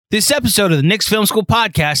This episode of the Knicks Film School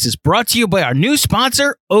podcast is brought to you by our new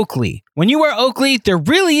sponsor, Oakley. When you wear Oakley, there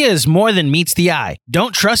really is more than meets the eye.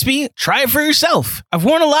 Don't trust me? Try it for yourself. I've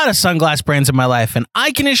worn a lot of sunglass brands in my life, and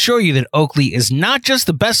I can assure you that Oakley is not just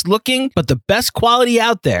the best looking, but the best quality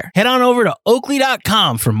out there. Head on over to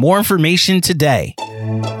Oakley.com for more information today.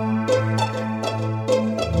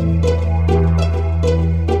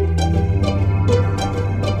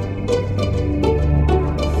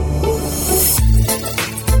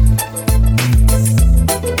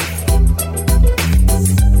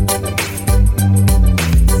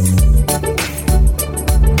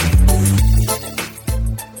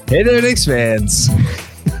 Hey there, Knicks fans.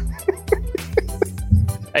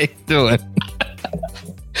 How you doing?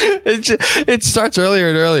 It starts earlier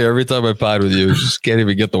and earlier every time I pod with you. Just can't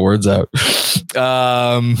even get the words out.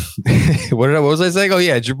 What was I saying? Oh,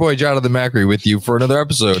 yeah, it's your boy, Jonathan Macri, with you for another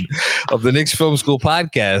episode of the Knicks Film School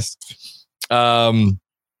podcast.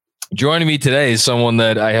 Joining me today is someone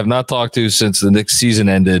that I have not talked to since the Knicks season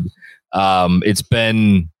ended.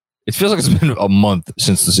 It feels like it's been a month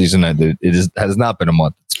since the season ended. Has not been a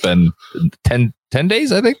month. It's been 10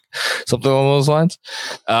 days, I think. Something along those lines.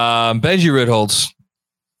 Benjy Ritholtz.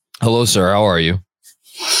 Hello, sir. How are you?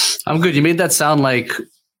 I'm good. You made that sound like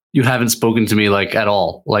you haven't spoken to me like at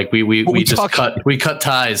all. Like we cut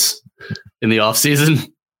ties in the off season.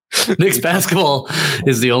 Knicks basketball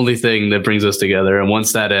is the only thing that brings us together. And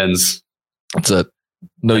once that ends, that's it.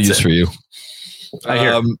 No use for you. I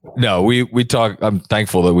hear. No, we talk. I'm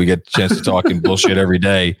thankful that we get a chance to talk and bullshit every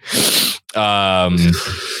day.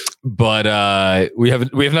 But we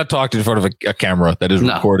have not talked in front of a camera that is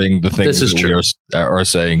recording the things that we are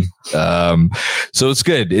saying. So it's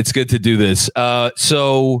good. It's good to do this.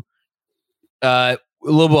 So a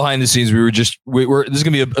little behind the scenes, this is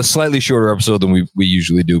gonna be a slightly shorter episode than we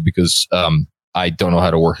usually do because I don't know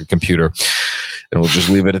how to work a computer, and we'll just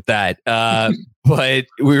leave it at that. But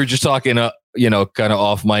we were just talking, kind of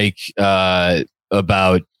off mic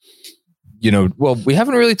about, well, we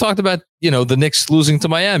haven't really talked about, the Knicks losing to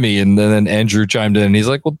Miami. And then Andrew chimed in and he's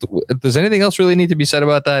like, well, does anything else really need to be said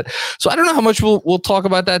about that? So I don't know how much we'll talk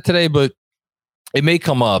about that today, but it may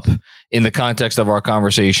come up in the context of our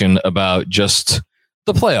conversation about just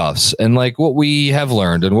the playoffs and like what we have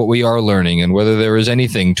learned and what we are learning and whether there is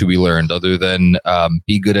anything to be learned other than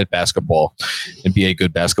be good at basketball and be a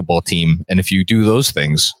good basketball team. And if you do those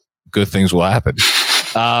things, good things will happen.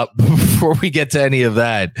 Before we get to any of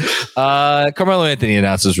that, Carmelo Anthony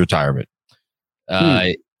announces retirement.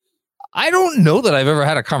 I don't know that I've ever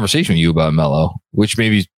had a conversation with you about Melo, which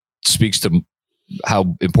maybe speaks to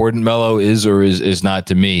how important Melo is or is not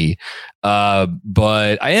to me.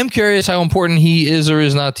 But I am curious how important he is or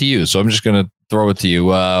is not to you. So I'm just going to throw it to you.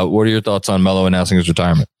 What are your thoughts on Melo announcing his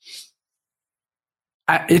retirement?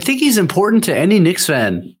 I think he's important to any Knicks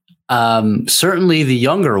fan. Certainly the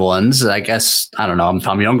younger ones, I guess. I don't know.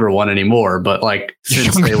 I'm younger one anymore, but like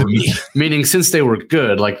since they were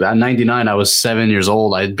good, like at 99, I was 7 years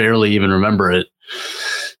old. I barely even remember it.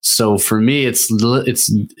 So for me, it's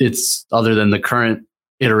other than the current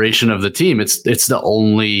iteration of the team, it's the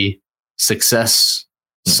only success,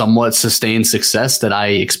 somewhat sustained success that I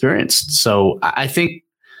experienced. So I think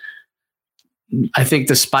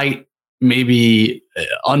despite maybe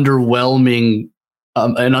an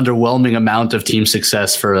underwhelming amount of team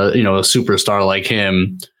success for a superstar like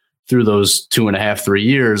him through those 2.5, 3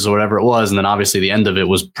 years or whatever it was. And then obviously the end of it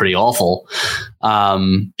was pretty awful.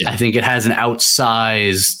 I think it has an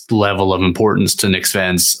outsized level of importance to Knicks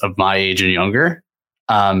fans of my age and younger,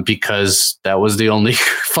 because that was the only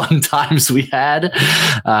fun times we had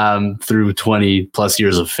through 20 plus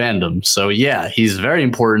years of fandom. So yeah, he's very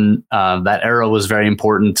important. That era was very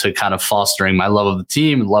important to kind of fostering my love of the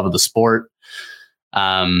team and love of the sport.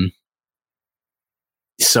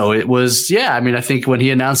 So it was, I think when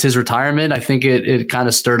he announced his retirement, I think it kind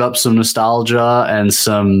of stirred up some nostalgia and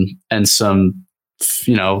some,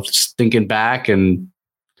 just thinking back, and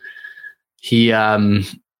he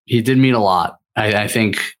did mean a lot. I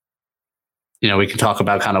think, we can talk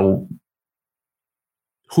about kind of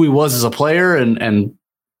who he was as a player and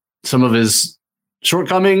some of his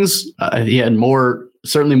shortcomings. He had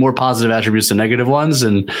certainly more positive attributes than negative ones.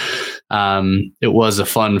 And it was a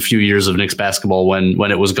fun few years of Knicks basketball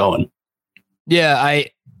when it was going. Yeah,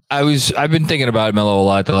 I've been thinking about Melo a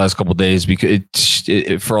lot the last couple of days because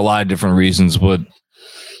it for a lot of different reasons, but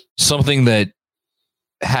something that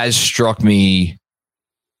has struck me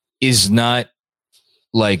is not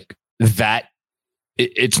like that.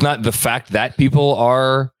 It's not the fact that people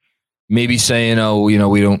are maybe saying, oh, we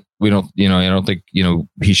don't, I don't think,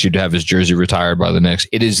 he should have his jersey retired by the Knicks.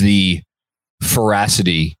 It is the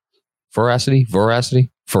veracity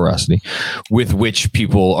ferocity with which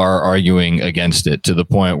people are arguing against it, to the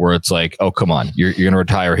point where it's like, oh, come on, you're going to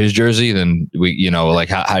retire his jersey? Then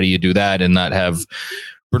how do you do that and not have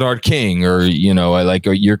Bernard King, or,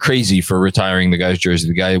 you're crazy for retiring the guy's jersey.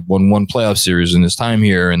 The guy won one playoff series in his time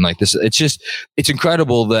here. And like this, it's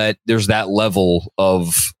incredible that there's that level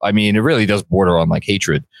of, I mean, it really does border on like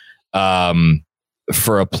hatred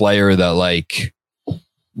for a player that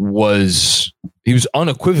he was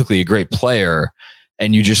unequivocally a great player.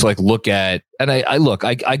 And you just look at, and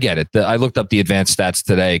I get it. I looked up the advanced stats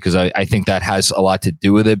today because I think that has a lot to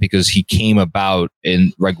do with it, because he came about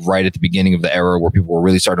in right at the beginning of the era where people were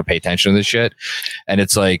really starting to pay attention to this shit. And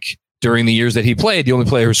it's like, during the years that he played, the only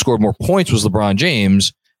player who scored more points was LeBron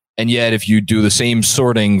James. And yet if you do the same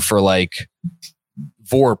sorting for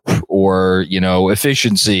VORP or,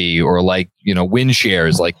 efficiency or win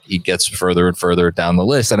shares, he gets further and further down the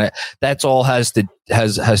list. And that's all has to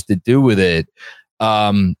do with it.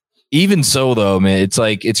 Even so though, man,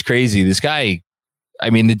 it's crazy. This guy,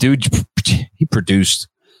 I mean, the dude, he produced,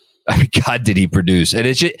 I mean, God, did he produce? And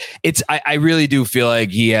I really do feel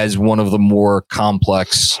like he has one of the more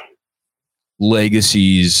complex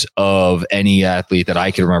legacies of any athlete that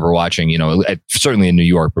I can remember watching, certainly in New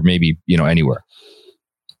York, but maybe, anywhere.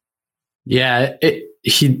 Yeah.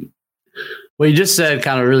 What you just said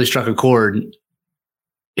kind of really struck a chord.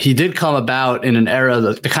 He did come about in an era,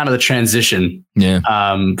 the kind of the transition. Yeah.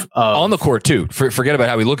 On the court too. Forget about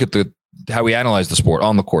how we look at how we analyze the sport,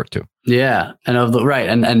 on the court too. Yeah.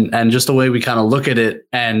 And just the way we kind of look at it.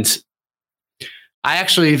 And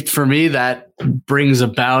for me, that brings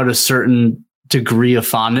about a certain degree of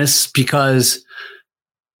fondness, because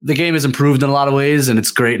the game has improved in a lot of ways and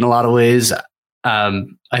it's great in a lot of ways.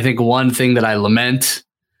 I think one thing that I lament,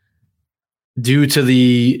 due to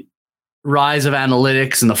the rise of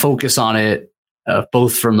analytics and the focus on it,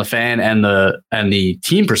 both from the fan and the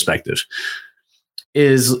team perspective,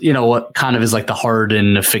 is what kind of is the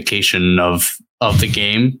hardenification of the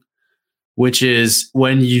game, which is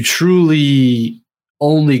when you truly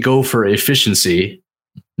only go for efficiency.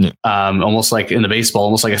 Yeah. Almost like in the baseball,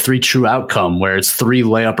 almost like a 3 true outcome, where it's 3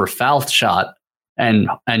 layup or foul shot, and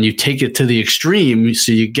you take it to the extreme,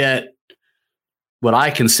 so you get what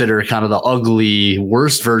I consider kind of the ugly,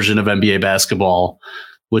 worst version of NBA basketball,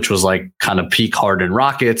 which was kind of peak Harden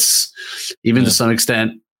Rockets, even to some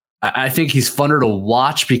extent. I think he's funner to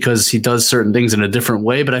watch because he does certain things in a different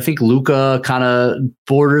way, but I think Luka kind of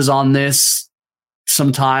borders on this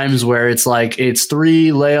sometimes, where it's 3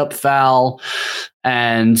 layup foul,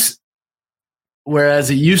 and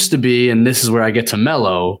whereas it used to be, and this is where I get to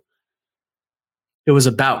Melo, it was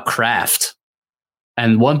about craft.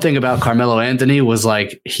 And one thing about Carmelo Anthony was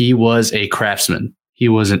he was a craftsman. He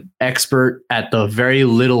was an expert at the very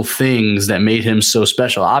little things that made him so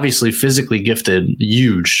special. Obviously physically gifted,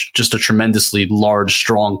 huge, just a tremendously large,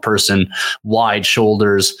 strong person, wide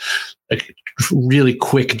shoulders, a really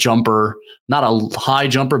quick jumper, not a high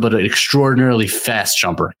jumper, but an extraordinarily fast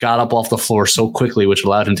jumper. Got up off the floor so quickly, which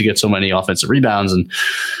allowed him to get so many offensive rebounds. And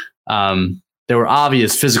there were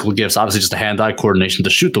obvious physical gifts, obviously just the hand-eye coordination to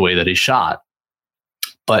shoot the way that he shot.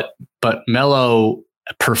 But Melo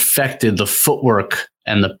perfected the footwork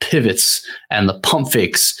and the pivots and the pump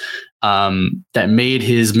fakes that made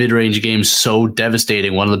his mid-range game so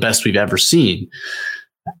devastating, one of the best we've ever seen.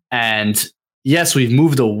 And yes, we've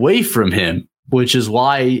moved away from him, which is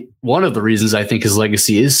why one of the reasons I think his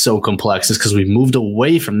legacy is so complex is because we've moved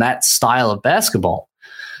away from that style of basketball,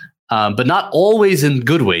 but not always in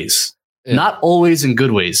good ways. Yeah. Not always in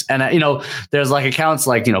good ways. And, there's accounts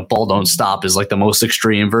Ball Don't Stop is the most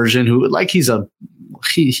extreme version, who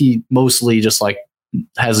he mostly just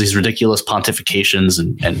has these ridiculous pontifications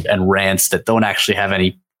and rants that don't actually have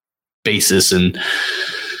any basis in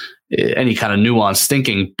any kind of nuanced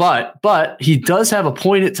thinking. But he does have a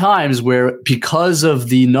point at times where, because of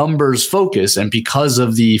the numbers focus and because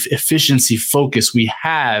of the efficiency focus, we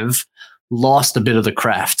have lost a bit of the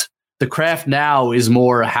craft. The craft now is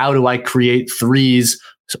more, how do I create threes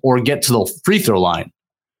or get to the free throw line?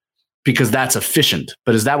 Because that's efficient.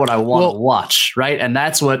 But is that what I want to watch? Right. And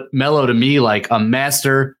that's what Melo, to me, a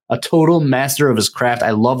total master of his craft. I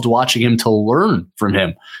loved watching him, to learn from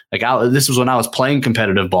him. This was when I was playing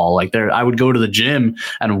competitive ball. I would go to the gym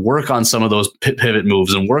and work on some of those pivot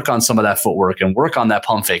moves and work on some of that footwork and work on that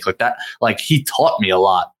pump fake that. He taught me a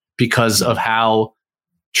lot because of how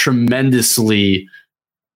tremendously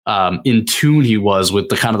in tune he was with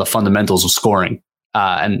the kind of the fundamentals of scoring.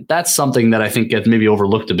 And that's something that I think gets maybe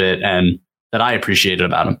overlooked a bit and that I appreciated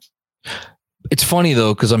about him. It's funny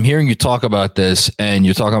though, because I'm hearing you talk about this, and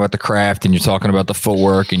you're talking about the craft, and you're talking about the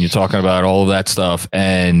footwork, and you're talking about all of that stuff.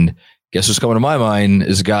 And guess what's coming to my mind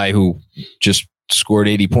is a guy who just scored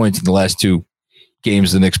 80 points in the last 2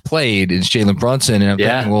 games the Knicks played. It's Jalen Brunson. And I'm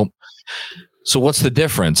thinking, well, so what's the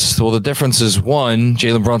difference? Well, the difference is, one,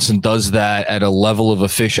 Jalen Brunson does that at a level of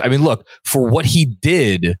efficiency. I mean, look, for what he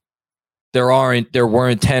did, there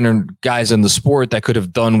weren't 10 guys in the sport that could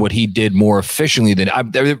have done what he did more efficiently than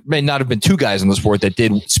there may not have been 2 guys in the sport that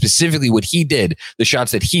did specifically what he did, the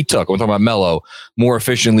shots that he took. I'm talking about Melo, more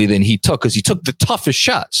efficiently than he took, because he took the toughest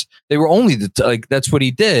shots. They were only that's what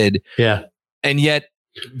he did. Yeah. And yet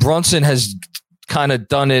Brunson has kind of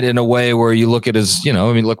done it in a way where you look at his,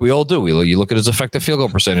 look, we all do. You look at his effective field goal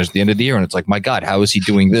percentage at the end of the year, and it's like, my God, how is he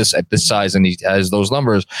doing this at this size? And he has those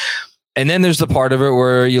numbers. And then there's the part of it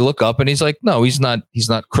where you look up and he's like, no, he's not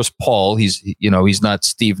Chris Paul. He's not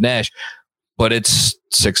Steve Nash, but it's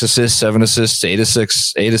 6 assists, 7 assists, 8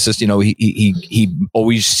 assists. He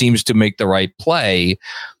always seems to make the right play.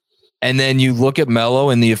 And then you look at Melo,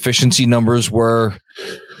 and the efficiency numbers were,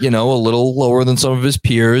 a little lower than some of his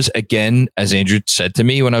peers. Again, as Andrew said to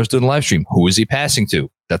me when I was doing the live stream, who is he passing to?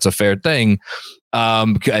 That's a fair thing.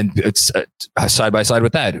 And it's side by side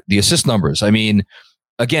with that, the assist numbers. I mean,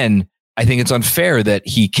 again, I think it's unfair that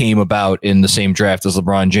he came about in the same draft as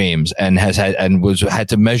LeBron James and had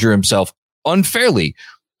to measure himself unfairly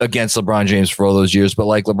against LeBron James for all those years. But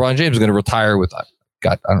like, LeBron James is going to retire with,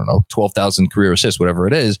 12,000 career assists, whatever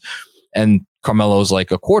it is. And Carmelo's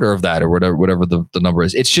like a quarter of that, or whatever the number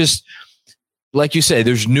is. It's just, like you say,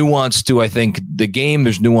 there's nuance to, I think, the game.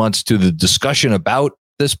 There's nuance to the discussion about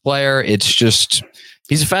this player. It's just,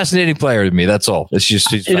 he's a fascinating player to me. That's all. It's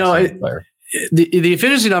just, he's a fascinating player. The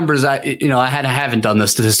efficiency numbers, I haven't done the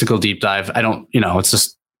statistical deep dive. I don't, it's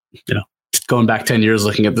just, going back 10 years,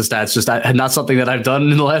 looking at the stats, just not something that I've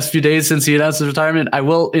done in the last few days since he announced his retirement. I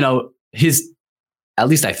will, at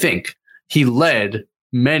least I think he led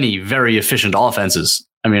many very efficient offenses.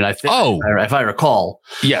 I mean, I think, if I recall.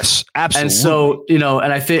 Yes, absolutely. And so,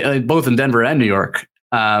 and I think both in Denver and New York.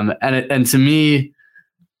 And to me,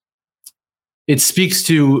 it speaks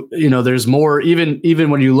to, there's more, even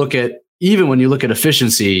when you look at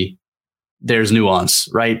efficiency, there's nuance,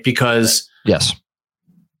 right? Because yes,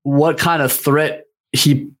 what kind of threat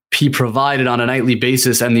he provided on a nightly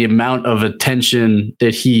basis, and the amount of attention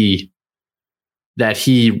that he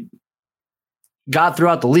got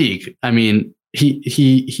throughout the league. I mean,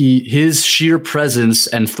 his sheer presence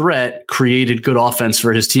and threat created good offense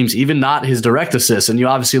for his teams, even not his direct assists. And you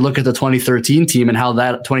obviously look at the 2013 team and how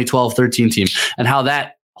that 2012-13 team and how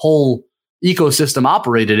that whole ecosystem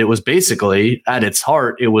operated. It was basically, at its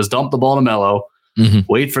heart, it was dump the ball to Melo,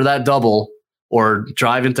 wait for that double or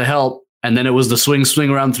drive into help. And then it was the swing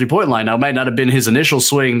around the 3-point line. Now, it might not have been his initial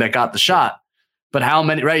swing that got the shot, but how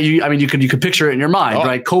many, right? You could picture it in your mind,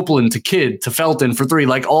 right? Copeland to Kidd to Felton for 3,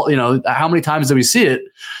 like all, how many times did we see it?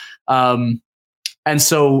 And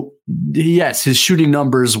so, yes, his shooting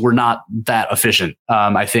numbers were not that efficient.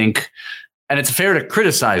 I think, and it's fair to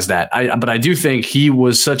criticize that. But I do think he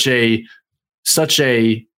was such a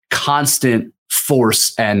constant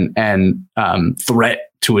force and threat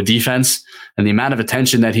to a defense, and the amount of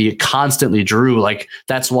attention that he constantly drew, like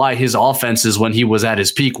that's why his offenses, when he was at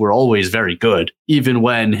his peak, were always very good, even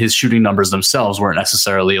when his shooting numbers themselves weren't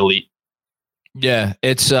necessarily elite. Yeah,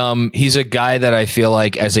 it's he's a guy that I feel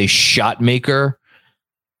like as a shot maker,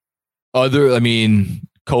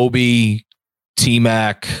 Kobe,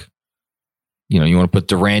 T-Mac, you want to put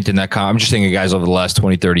Durant in that I'm just thinking of guys over the last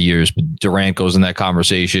 20, 30 years, but Durant goes in that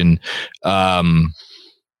conversation.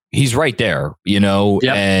 He's right there, yep.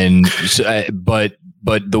 And but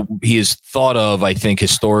he is thought of, I think,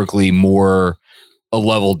 historically more a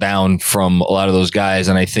level down from a lot of those guys,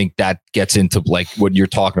 and I think that gets into like what you're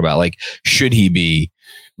talking about, like should he be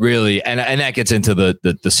really, and that gets into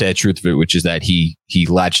the sad truth of it, which is that he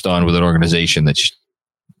latched on with an organization that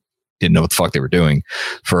didn't know what the fuck they were doing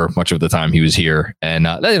for much of the time he was here, and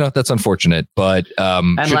that's unfortunate. But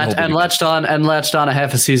latched on a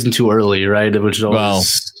half a season too early, right? Which is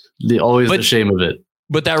always the shame of it.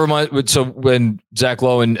 But that reminds. So when Zach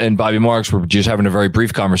Lowe and Bobby Marks were just having a very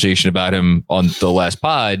brief conversation about him on the last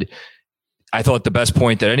pod, I thought the best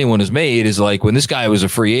point that anyone has made is like when this guy was a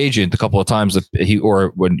free agent a couple of times when he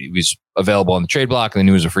was available on the trade block and then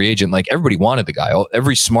he was a free agent, like everybody wanted the guy.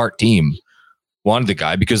 Every smart team wanted the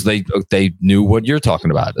guy because they knew what you're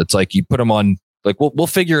talking about. It's like you put him on, like we'll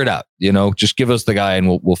figure it out. Just give us the guy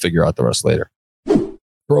and we'll figure out the rest later.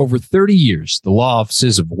 For over 30 years, the law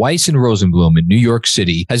offices of Weiss and Rosenblum in New York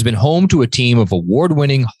City has been home to a team of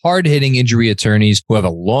award-winning, hard-hitting injury attorneys who have a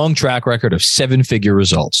long track record of seven-figure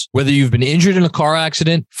results. Whether you've been injured in a car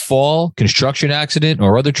accident, fall, construction accident,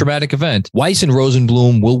 or other traumatic event, Weiss and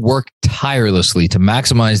Rosenblum will work tirelessly to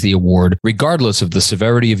maximize the award regardless of the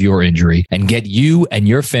severity of your injury and get you and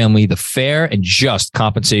your family the fair and just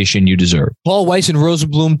compensation you deserve. Call Weiss and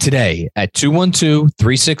Rosenblum today at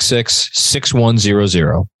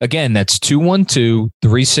 212-366-6100. Again, that's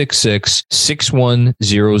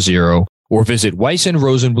 212-366-6100. Or visit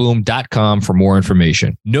weissandrosenblum.com for more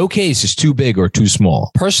information. No case is too big or too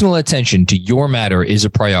small. Personal attention to your matter is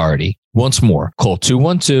a priority. Once more, call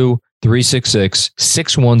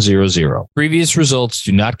 212-366-6100. Previous results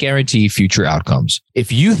do not guarantee future outcomes.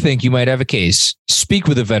 If you think you might have a case, speak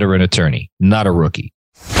with a veteran attorney, not a rookie.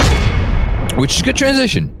 Which is a good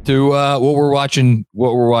transition to what we're watching.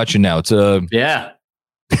 What we're watching now. It's a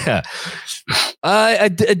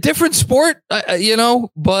different sport,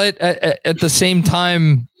 but at the same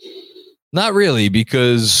time, not really,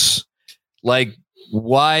 because like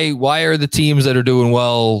why are the teams that are doing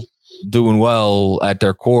well at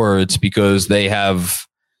their core? It's because they have.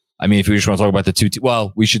 I mean, if we just want to talk about the two,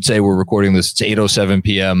 well, we should say we're recording this. It's 8:07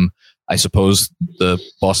 p.m. I suppose the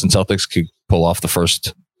Boston Celtics could pull off the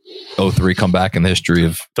first 0-3 comeback in the history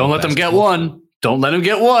of. Don't let them get one. Don't let them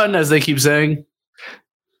get one, as they keep saying.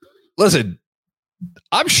 Listen,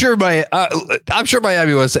 I'm sure Miami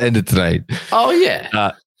wants to end it tonight. Oh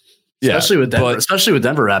yeah, especially with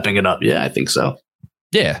Denver wrapping it up. Yeah, I think so.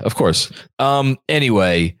 Yeah, of course.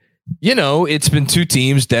 Anyway, it's been two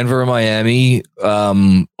teams, Denver and Miami,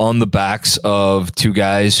 on the backs of two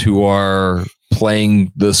guys who are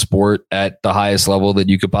playing the sport at the highest level that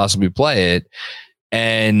you could possibly play it.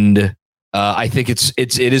 And I think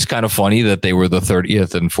it is kind of funny that they were the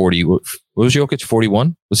 30th and 40. What was Jokic?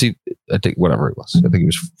 41? Was he? I think whatever it was. I think he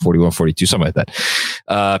was 41, 42, something like that.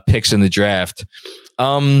 Picks in the draft.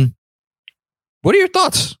 What are your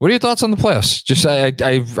thoughts? What are your thoughts on the playoffs? Just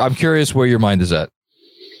I'm curious where your mind is at.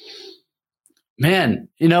 Man,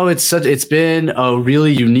 it's been a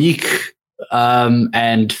really unique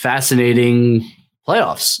and fascinating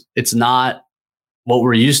playoffs. It's not what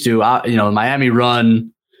we're used to. The Miami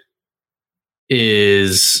run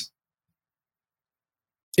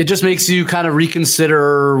it just makes you kind of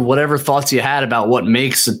reconsider whatever thoughts you had about what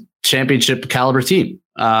makes a championship caliber team.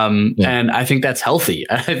 And I think that's healthy.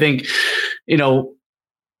 I think,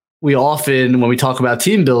 we often, when we talk about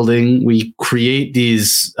team building, we create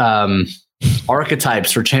these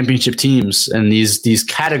archetypes for championship temes and these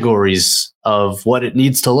categories of what it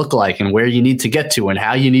needs to look like and where you need to get to and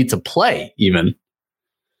how you need to play even.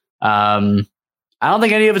 I don't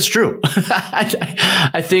think any of it's true.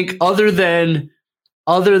 I think other than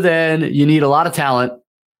you need a lot of talent,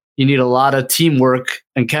 you need a lot of teamwork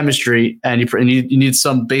and chemistry, and you need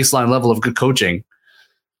some baseline level of good coaching.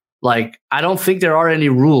 Like, I don't think there are any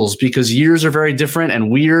rules because years are very different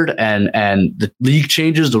and weird, and the league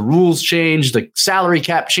changes, the rules change, the salary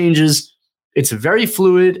cap changes. It's very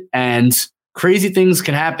fluid and crazy things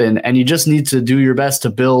can happen, and you just need to do your best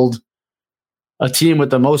to build a team with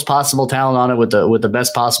the most possible talent on it, with the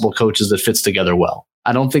best possible coaches that fits together well.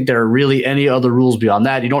 I don't think there are really any other rules beyond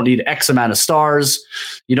that. You don't need X amount of stars.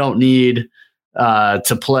 You don't need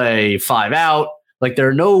to play 5 out. Like, there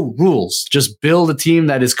are no rules. Just build a team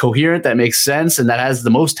that is coherent, that makes sense, and that has the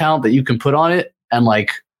most talent that you can put on it, and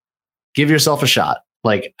give yourself a shot.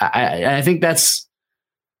 Like, I think that's,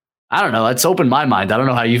 I don't know. It's opened my mind. I don't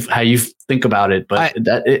know how you think about it, but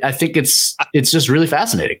I think it's just really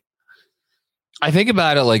fascinating. I think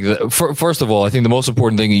about it first of all, I think the most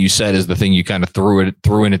important thing that you said is the thing you kind of threw in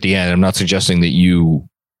at the end. I'm not suggesting that you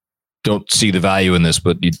don't see the value in this,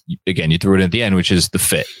 but you threw it at the end, which is the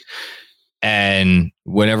fit. And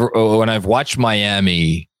when I've watched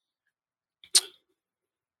Miami,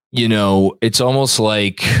 it's almost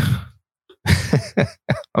like,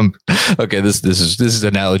 okay, this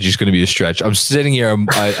analogy is going to be a stretch. I'm sitting here and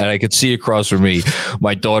I could see across from me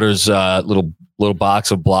my daughter's little box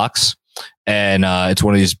of blocks. And it's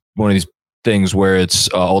one of these things where it's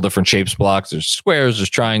all different shapes blocks. There's squares, there's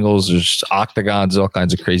triangles, there's octagons, all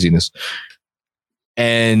kinds of craziness.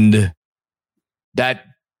 And that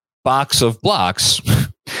box of blocks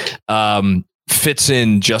fits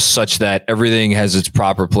in just such that everything has its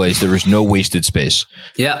proper place. There is no wasted space.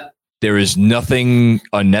 Yeah. There is nothing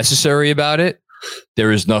unnecessary about it.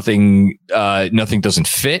 There is nothing doesn't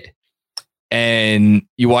fit. And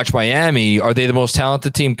you watch Miami, are they the most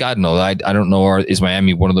talented team? God, no. I don't know. Is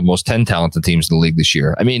Miami one of the most 10 talented teams in the league this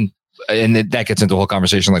year? I mean, and that gets into the whole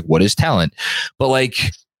conversation, like, what is talent? But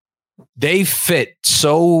they fit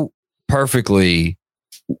so perfectly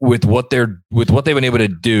with what they've been able to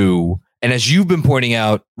do. And as you've been pointing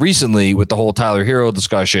out recently with the whole Tyler Hero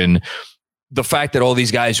discussion, the fact that all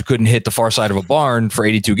these guys who couldn't hit the far side of a barn for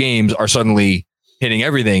 82 games are suddenly hitting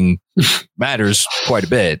everything matters quite a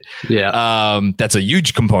bit. Yeah. That's a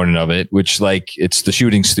huge component of it, which like it's the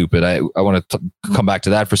shooting stupid. I want to come back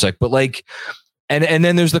to that for a sec, but like, and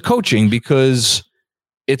then there's the coaching, because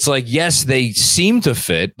it's like, yes, they seem to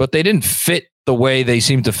fit, but they didn't fit the way they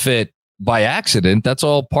seem to fit by accident. That's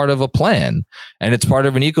all part of a plan, and it's part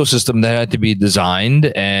of an ecosystem that had to be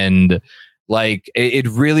designed. And like, it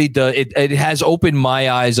really does. It has opened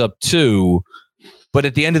my eyes up too. But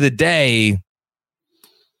at the end of the day,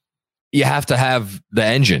 you have to have the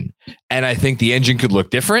engine. And I think the engine could look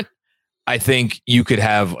different. I think you could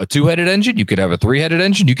have a 2-headed engine. You could have a 3-headed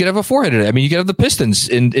engine. You could have a 4-headed. I mean, you could have the Pistons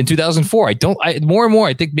in 2004. More and more,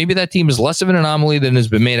 I think maybe that team is less of an anomaly than has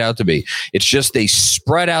been made out to be. It's just they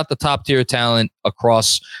spread out the top tier talent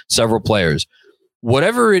across several players.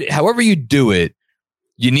 However you do it,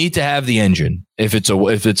 you need to have the engine. If it's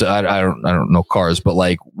I don't know cars, but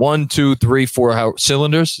like 1, 2, 3, 4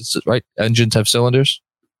 cylinders, right? Engines have cylinders.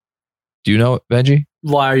 Do you know it, Benjy?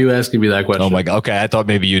 Why are you asking me that question? Oh my God. Okay. I thought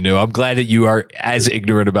maybe you knew. I'm glad that you are as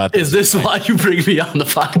ignorant about this. Is this why you bring me on the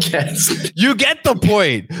podcast? You get the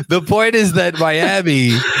point. The point is that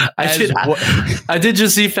Miami. I did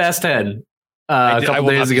just see Fast 10 a couple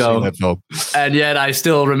days ago. And yet I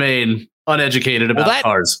still remain uneducated about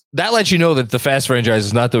cars. That lets you know that the Fast franchise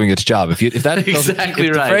is not doing its job. If that exactly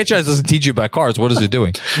if right. The franchise doesn't teach you about cars, what is it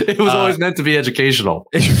doing? It was always meant to be educational.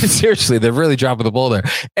 Seriously, they're really dropping the ball there.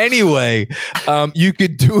 Anyway, you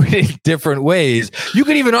could do it in different ways. You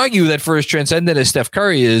could even argue that for as transcendent as Steph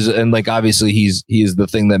Curry is, and like obviously he is the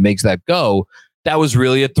thing that makes that go, that was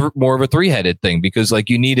really more of a 3-headed thing, because like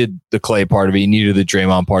you needed the Clay part of it, you needed the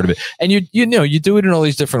Draymond part of it, and you do it in all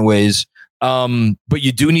these different ways. But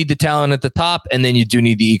you do need the talent at the top, and then you do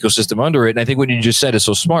need the ecosystem under it. And I think what you just said is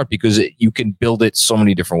so smart, because you can build it so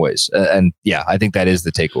many different ways. And yeah, I think that is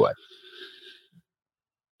the takeaway.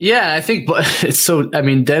 Yeah, I think it's so. I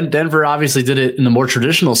mean, Denver obviously did it in the more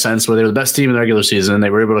traditional sense, where they were the best team in the regular season. They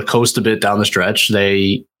were able to coast a bit down the stretch.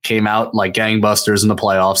 They came out like gangbusters in the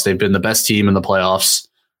playoffs. They've been the best team in the playoffs.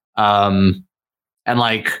 And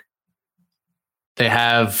like they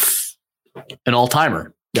have an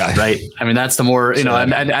all-timer. Yeah. Right. I mean, that's the more,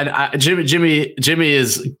 and Jimmy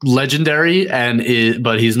is legendary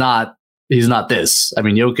but he's not this. I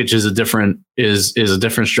mean, Jokic is a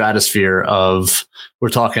different stratosphere of, we're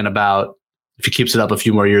talking about, if he keeps it up a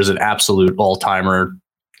few more years, an absolute all timer,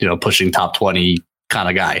 pushing top 20 kind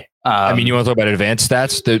of guy. I mean, you want to talk about advanced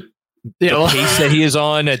stats? The pace that he is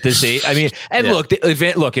on at this age. I mean, and look,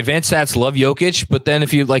 advanced stats love Jokic, but then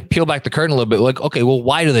if you like peel back the curtain a little bit, like, okay, well,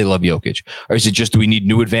 why do they love Jokic? Or is it just, do we need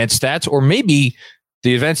new advanced stats? Or maybe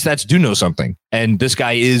the advanced stats do know something, and this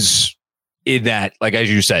guy is in that, like, as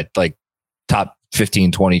you said, like top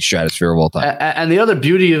 15, 20 stratosphere of all time. And the other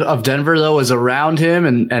beauty of Denver, though, is around him,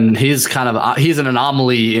 and he's an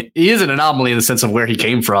anomaly. He is an anomaly in the sense of where he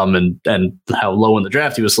came from and how low in the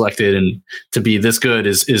draft he was selected, and to be this good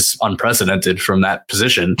is unprecedented from that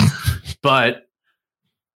position. But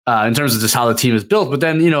in terms of just how the team is built, but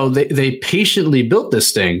then they patiently built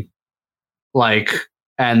this thing,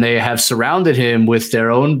 and they have surrounded him with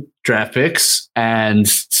their own draft picks and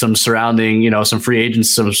some surrounding, some free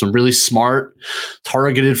agents, some really smart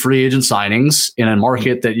targeted free agent signings in a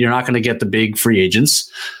market that you're not going to get the big free agents,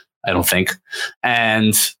 I don't think.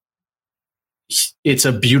 And it's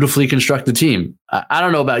a beautifully constructed team. I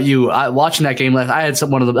don't know about you. Watching that game last,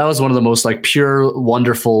 that was one of the most like pure,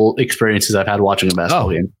 wonderful experiences I've had watching a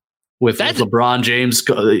basketball game. With LeBron James,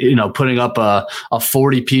 putting up a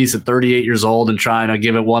 40 piece at 38 years old and trying to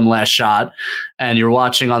give it one last shot. And you're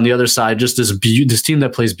watching on the other side, just this team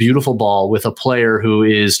that plays beautiful ball with a player who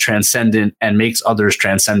is transcendent and makes others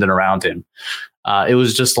transcendent around him. It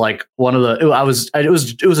was just like it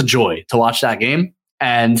was a joy to watch that game.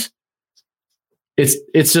 And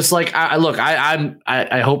it's just like,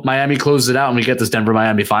 I hope Miami closes it out and we get this Denver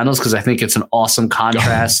Miami finals, because I think it's an awesome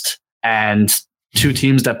contrast and two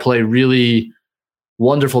teams that play really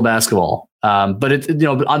wonderful basketball. But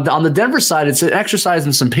on the Denver side, it's an exercise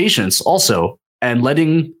in some patience also, and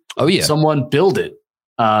letting someone build it.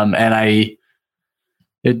 And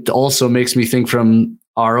it also makes me think from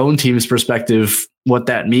our own team's perspective, what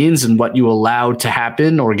that means and what you allow to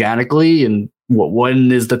happen organically, and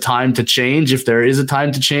when is the time to change, if there is a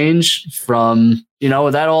time to change from,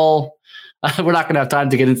 that all. We're not going to have time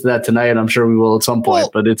to get into that tonight, and I'm sure we will at some point.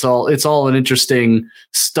 But it's all an interesting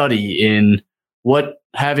study in what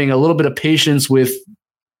having a little bit of patience with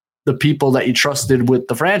the people that you trusted with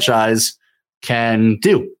the franchise can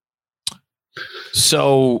do.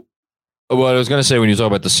 So what I was going to say when you talk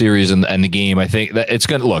about the series and the game, I think that it's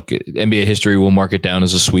going to look, NBA history will mark it down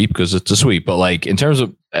as a sweep because it's a sweep. But like in terms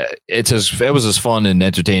of it was as fun and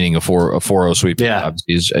entertaining a 4-0 sweep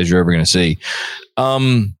obviously, as you're ever going to see.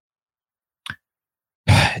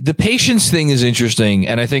 The patience thing is interesting.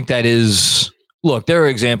 And I think that is, look, there are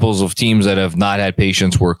examples of teams that have not had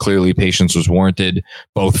patience where clearly patience was warranted,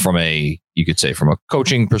 both from you could say from a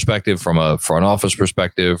coaching perspective, from a front office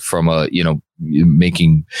perspective, from a,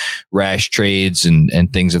 making rash trades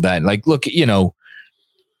and things of that. Like, look, the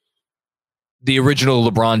original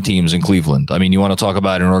LeBron teams in Cleveland. I mean, you want to talk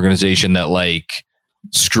about an organization that like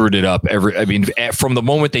screwed it up from the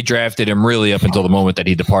moment they drafted him really up until the moment that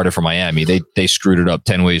he departed from Miami, they screwed it up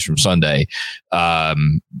 10 ways from Sunday,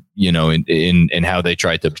 in how they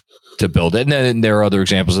tried to build it. And then there are other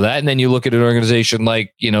examples of that. And then you look at an organization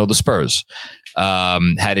like, the Spurs,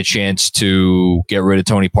 had a chance to get rid of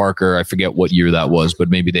Tony Parker. I forget what year that was, but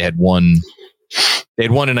maybe they had won. They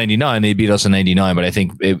had won in 99. They beat us in 99, but I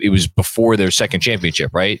think it was before their second championship,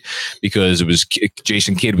 right? Because it was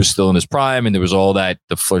Jason Kidd was still in his prime, and there was all the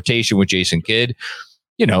flirtation with Jason Kidd.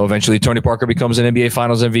 Eventually Tony Parker becomes an NBA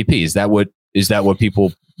Finals MVP. Is that what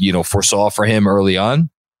people foresaw for him early on?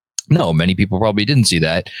 No, many people probably didn't see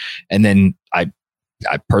that. And then I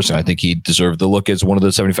personally, I think he deserved the look as one of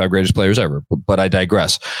the 75 greatest players ever. But I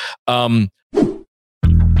digress.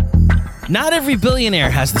 Not every billionaire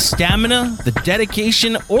has the stamina, the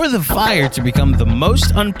dedication, or the fire to become the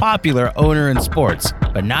most unpopular owner in sports.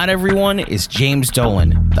 But not everyone is James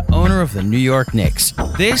Dolan, the owner of the New York Knicks.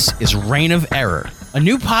 This is Reign of Error, a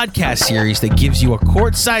new podcast series that gives you a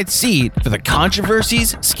courtside seat for the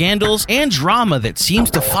controversies, scandals, and drama that seems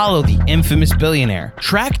to follow the infamous billionaire.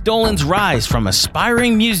 Track Dolan's rise from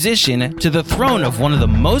aspiring musician to the throne of one of the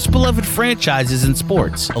most beloved franchises in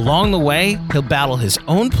sports. Along the way, he'll battle his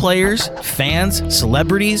own players, fans,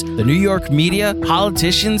 celebrities, the New York media,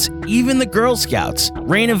 politicians, even the Girl Scouts.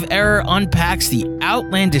 Reign of Error unpacks the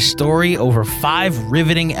outlandish story over 5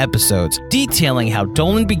 riveting episodes, detailing how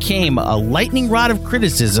Dolan became a lightning rod of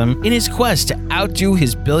criticism in his quest to outdo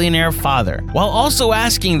his billionaire father, while also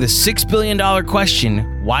asking the $6 billion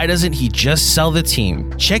question, why doesn't he just sell the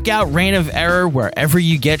team? Check out Reign of Error wherever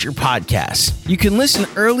you get your podcasts. You can listen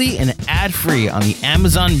early and ad-free on the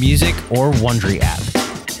Amazon Music or Wondery app.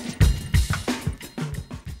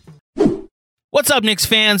 What's up, Knicks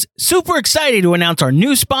fans? Super excited to announce our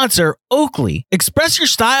new sponsor, Oakley. Express your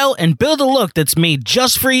style and build a look that's made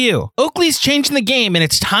just for you. Oakley's changing the game, and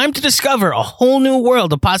it's time to discover a whole new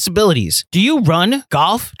world of possibilities. Do you run,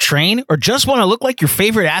 golf, train, or just want to look like your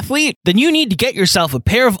favorite athlete? Then you need to get yourself a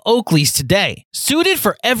pair of Oakleys today. Suited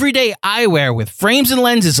for everyday eyewear with frames and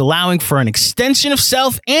lenses allowing for an extension of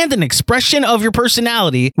self and an expression of your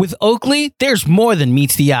personality, with Oakley, there's more than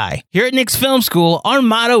meets the eye. Here at Knicks Film School, our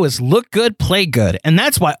motto is look good, play good, and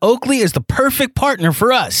that's why Oakley is the perfect partner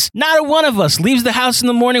for us. Not a one of us leaves the house in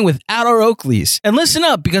the morning without our Oakleys. And listen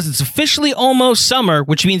up, because it's officially almost summer,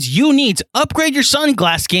 which means you need to upgrade your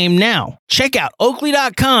sunglass game now. Check out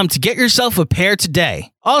Oakley.com to get yourself a pair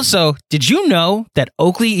today. Also, did you know that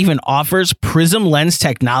Oakley even offers prism lens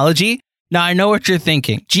technology? Now I know what you're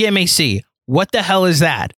thinking. GMAC, what the hell is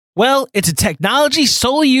that? Well, it's a technology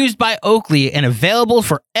solely used by Oakley and available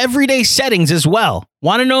for everyday settings as well.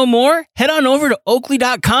 Want to know more? Head on over to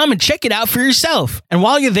Oakley.com and check it out for yourself. And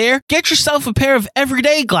while you're there, get yourself a pair of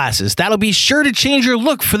everyday glasses that'll be sure to change your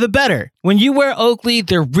look for the better. When you wear Oakley,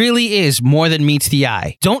 there really is more than meets the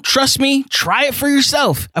eye. Don't trust me? Try it for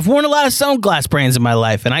yourself. I've worn a lot of sunglass brands in my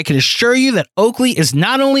life, and I can assure you that Oakley is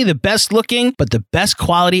not only the best looking, but the best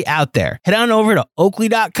quality out there. Head on over to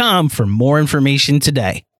Oakley.com for more information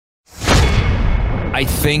today. I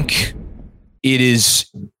think it is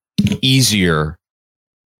easier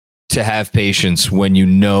to have patience when you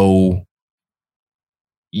know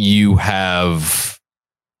you have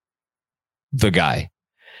the guy.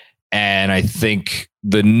 And I think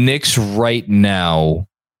the Knicks right now,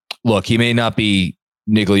 look, he may not be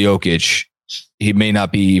Nikola Jokic. He may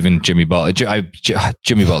not be even Jimmy Butler.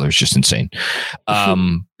 Jimmy Butler is just insane.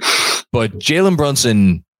 But Jalen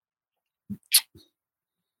Brunson,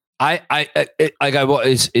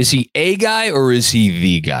 is he a guy or is he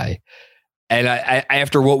the guy? And I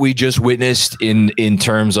after what we just witnessed in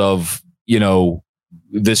terms of,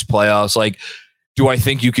 this playoffs, like, do I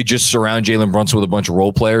think you could just surround Jalen Brunson with a bunch of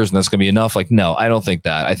role players and that's going to be enough? Like, no, I don't think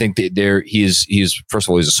that. I think that he is first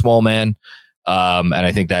of all, he's a small man. And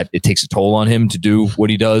I think that it takes a toll on him to do what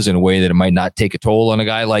he does in a way that it might not take a toll on a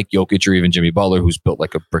guy like Jokic or even Jimmy Butler, who's built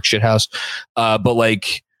like a brick shit house. But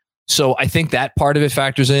like, So I think that part of it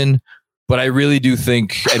factors in, but I really do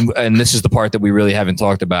think, and this is the part that we really haven't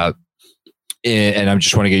talked about, and I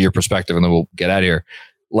just want to get your perspective and then we'll get out of here.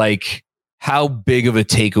 Like, how big of a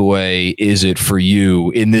takeaway is it for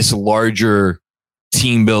you in this larger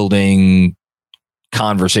team building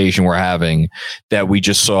conversation we're having that we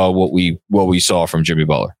just saw what we saw from Jalen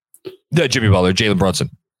Brunson?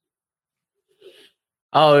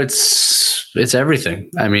 Oh, it's everything.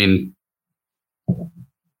 I mean,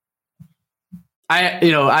 I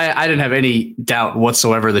didn't have any doubt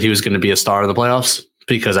whatsoever that he was going to be a star of the playoffs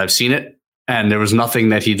because I've seen it, and there was nothing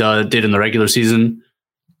that he did in the regular season.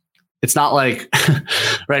 It's not like,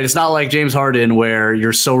 right? It's not like James Harden where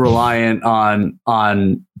you're so reliant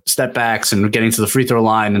on step backs and getting to the free throw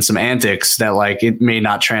line and some antics that like it may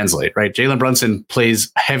not translate, right? Jalen Brunson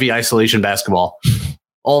plays heavy isolation basketball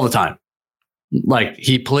all the time. Like,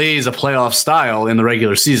 he plays a playoff style in the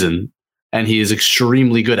regular season, and he is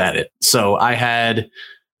extremely good at it. So I had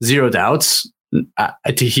zero doubts.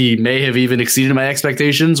 He may have even exceeded my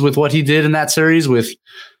expectations with what he did in that series with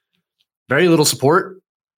very little support.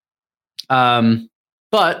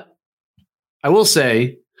 But I will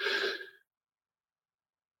say,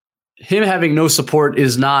 him having no support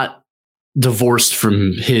is not divorced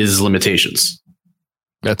from his limitations.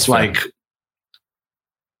 That's fair.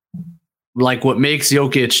 Like what makes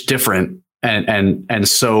Jokic different, and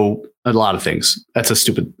so a lot of things. That's a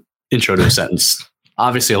stupid intro to a sentence.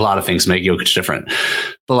 Obviously, a lot of things make Jokic different,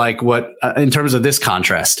 but like what in terms of this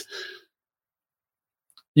contrast,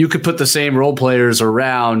 you could put the same role players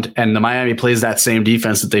around, and the Miami plays that same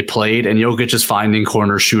defense that they played, and Jokic is finding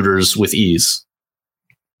corner shooters with ease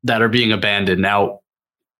that are being abandoned. Now,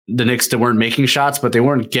 the Knicks, they weren't making shots, but they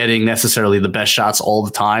weren't getting necessarily the best shots all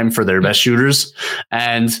the time for their best shooters.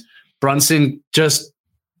 And Brunson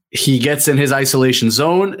he gets in his isolation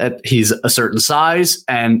zone. He's a certain size,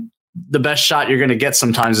 and the best shot you're going to get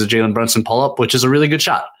sometimes is Jalen Brunson pull up, which is a really good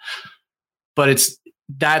shot. But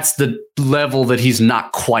that's the level that he's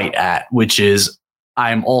not quite at, which is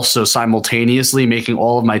I'm also simultaneously making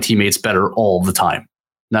all of my teammates better all the time.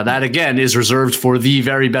 Now, that again is reserved for the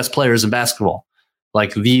very best players in basketball,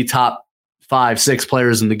 like the top 5-6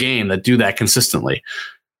 players in the game that do that consistently.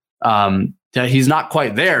 He's not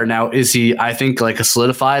quite there. Now, is he, I think, like a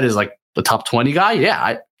solidified as like the top 20 guy?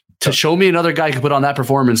 Yeah. To show me another guy who could put on that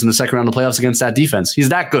performance in the second round of playoffs against that defense. He's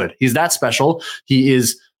that good. He's that special. He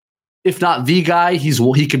is, if not the guy,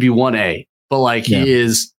 he could be 1A, but like he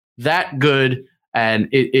is that good. And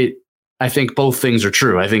I think both things are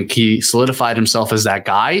true. I think he solidified himself as that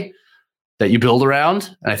guy that you build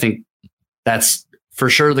around. And I think that's for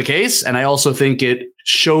sure the case. And I also think it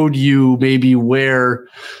showed you maybe where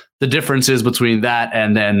the difference is between that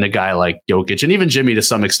and then the guy like Jokic and even Jimmy to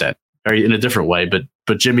some extent, or in a different way.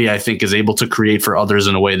 But Jimmy, I think, is able to create for others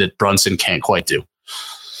in a way that Brunson can't quite do.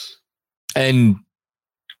 And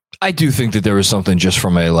I do think that there was something just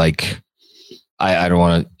from a, like, I don't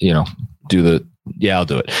want to, do the, I'll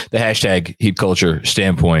do it. The hashtag heat culture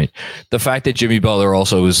standpoint. The fact that Jimmy Butler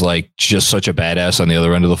also is like just such a badass on the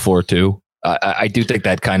other end of the floor too. I do think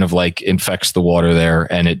that kind of like infects the water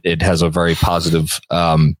there, and it has a very positive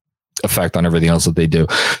effect on everything else that they do.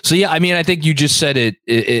 So yeah, I mean, I think you just said it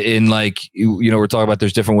in like, we're talking about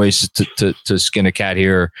there's different ways to skin a cat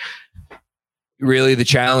here. Really, the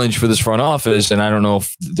challenge for this front office, and I don't know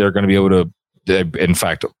if they're going to be able to, in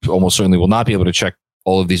fact, almost certainly will not be able to check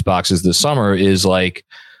all of these boxes this summer, is like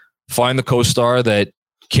find the co-star that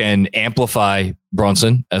can amplify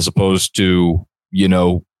Brunson as opposed to,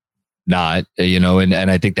 not, and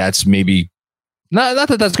I think that's maybe not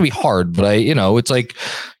that that's gonna be hard, but it's like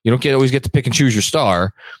you don't always get to pick and choose your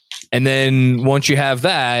star. And then once you have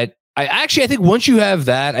that, I think once you have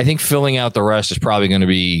that, I think filling out the rest is probably going to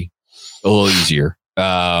be a little easier.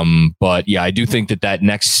 But yeah, I do think that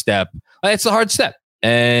next step, it's a hard step,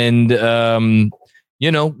 and and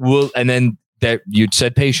then that you'd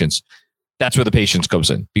said patience. That's where the patience comes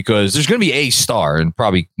in, because there's going to be a star and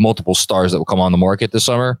probably multiple stars that will come on the market this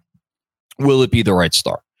summer. Will it be the right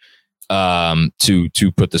star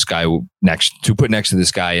to put this guy next to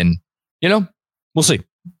this guy? And we'll see.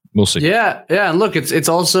 Yeah. And look, it's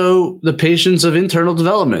also the patience of internal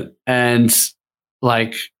development, and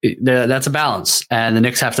like that's a balance, and the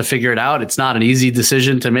Knicks have to figure it out. It's not an easy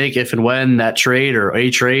decision to make if and when that trade or a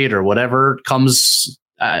trade or whatever comes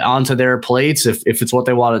onto their plates, if it's what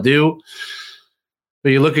they want to do.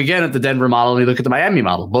 But you look again at the Denver model and you look at the Miami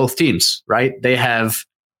model, both teams, right? They have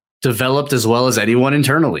developed as well as anyone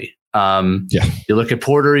internally. You look at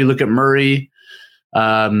Porter, you look at Murray.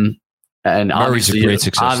 And obviously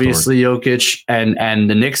Jokic and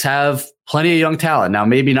the Knicks have plenty of young talent. Now,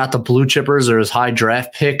 maybe not the blue chippers or as high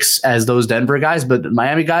draft picks as those Denver guys, but the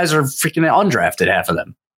Miami guys are freaking undrafted, half of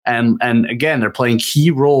them. And again, they're playing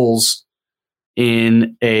key roles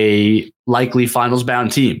in a likely finals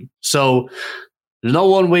bound team. So there's no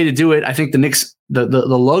one way to do it. I think the Knicks, the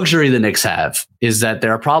luxury the Knicks have is that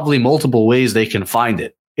there are probably multiple ways they can find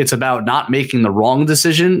it. It's about not making the wrong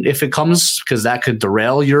decision if it comes, because that could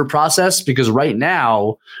derail your process. Because right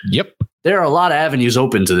now, there are a lot of avenues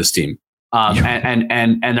open to this team,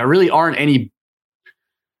 and there really aren't any.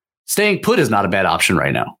 Staying put is not a bad option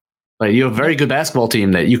right now. Like, you have a very good basketball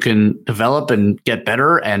team that you can develop and get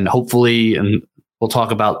better, and hopefully, and we'll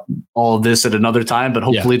talk about all of this at another time, but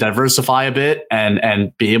hopefully diversify a bit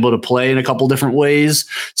and be able to play in a couple different ways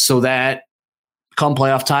so that come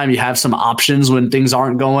playoff time, you have some options when things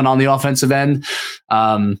aren't going on the offensive end.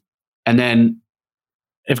 And then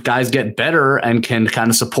if guys get better and can kind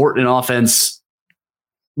of support an offense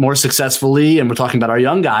more successfully, and we're talking about our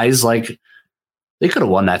young guys, like, they could have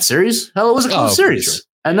won that series. Hell, it was a close series. Sure.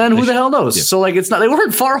 And then who the hell knows? Yeah. So, like, it's not, they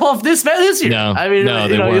weren't far off this year. No, I mean,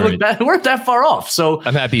 you look back, they weren't that far off. So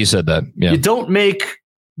I'm happy you said that. Yeah. You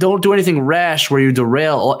don't do anything rash where you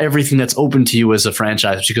derail everything that's open to you as a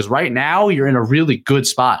franchise, because right now you're in a really good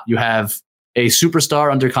spot. You have a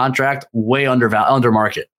superstar under contract, way under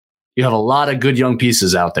market. You have a lot of good young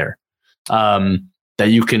pieces out there that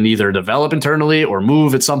you can either develop internally or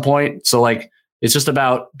move at some point. So, like, it's just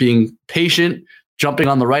about being patient, jumping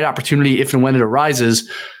on the right opportunity if and when it arises.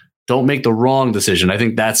 Don't make the wrong decision. I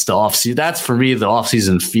think that's the offseason. That's, for me, the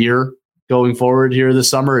offseason fear going forward here this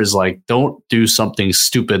summer is, like, don't do something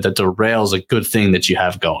stupid that derails a good thing that you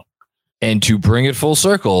have going. And to bring it full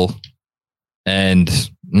circle and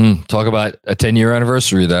talk about a 10-year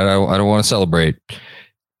anniversary that I don't want to celebrate.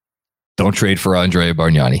 Don't trade for Andrea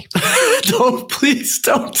Bargnani. Please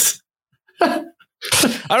don't. I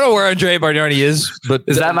don't know where Andrea Bargnani is, but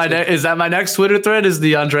is that my next Twitter thread? Is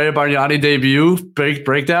the Andrea Bargnani debut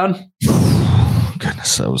breakdown?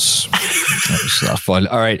 Goodness, that was not fun.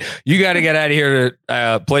 All right, you got to get out of here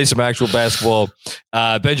to play some actual basketball.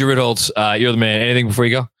 Benjy Ritholtz, you're the man. Anything before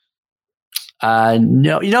you go?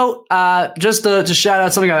 No, just to shout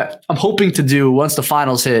out something I'm hoping to do once the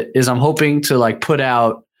finals hit is I'm hoping to, like, put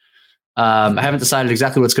out. I haven't decided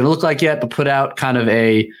exactly what it's going to look like yet, but put out kind of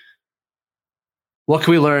what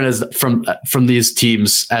can we learn from these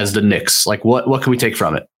teams as the Knicks? Like, what can we take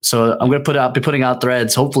from it? So I'm going to be putting out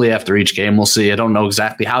threads, hopefully after each game. We'll see. I don't know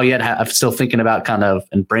exactly how yet. I'm still thinking about kind of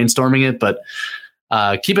and brainstorming it, but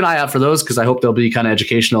keep an eye out for those, because I hope they'll be kind of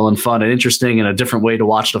educational and fun and interesting and a different way to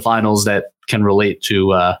watch the finals that can relate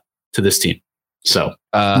to this team. So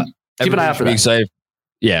keep an eye out for that. Excited.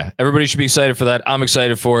 Yeah, everybody should be excited for that. I'm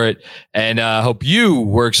excited for it, and hope you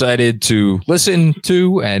were excited to listen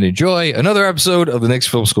to and enjoy another episode of the Knicks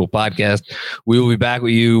Film School podcast. We will be back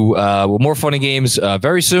with you with more funny games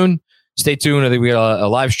very soon. Stay tuned. I think we got a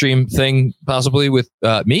live stream thing possibly with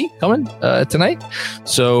me coming tonight.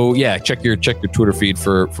 So yeah, check your Twitter feed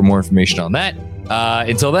for more information on that.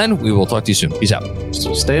 Until then, we will talk to you soon. Peace out.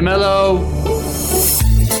 Stay mellow.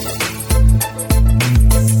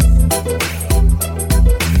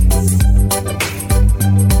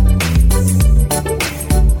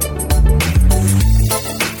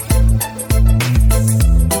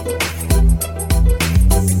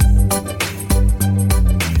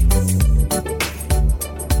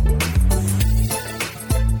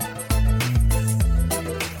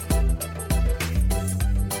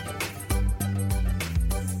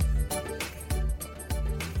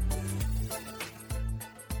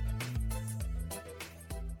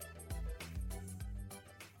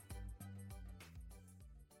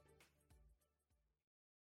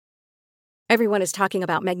 Everyone is talking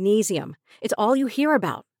about magnesium. It's all you hear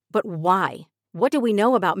about. But why? What do we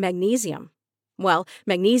know about magnesium? Well,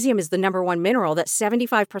 magnesium is the number one mineral that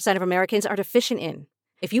 75% of Americans are deficient in.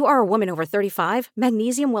 If you are a woman over 35,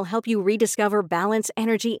 magnesium will help you rediscover balance,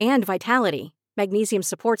 energy, and vitality. Magnesium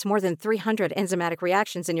supports more than 300 enzymatic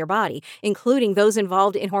reactions in your body, including those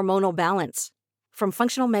involved in hormonal balance. From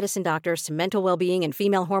functional medicine doctors to mental well-being and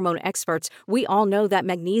female hormone experts, we all know that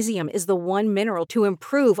magnesium is the one mineral to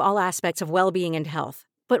improve all aspects of well-being and health.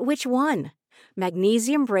 But which one?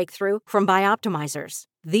 Magnesium Breakthrough from Bioptimizers,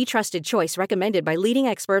 the trusted choice recommended by leading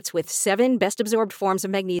experts with 7 best-absorbed forms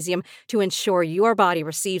of magnesium to ensure your body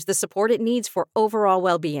receives the support it needs for overall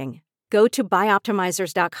well-being. Go to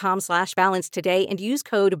bioptimizers.com/balance today and use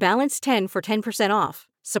code BALANCE10 for 10% off.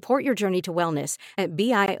 Support your journey to wellness at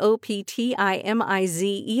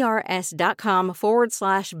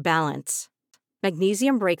bioptimizers.com/balance.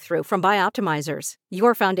 Magnesium Breakthrough from Bioptimizers,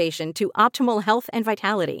 your foundation to optimal health and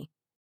vitality.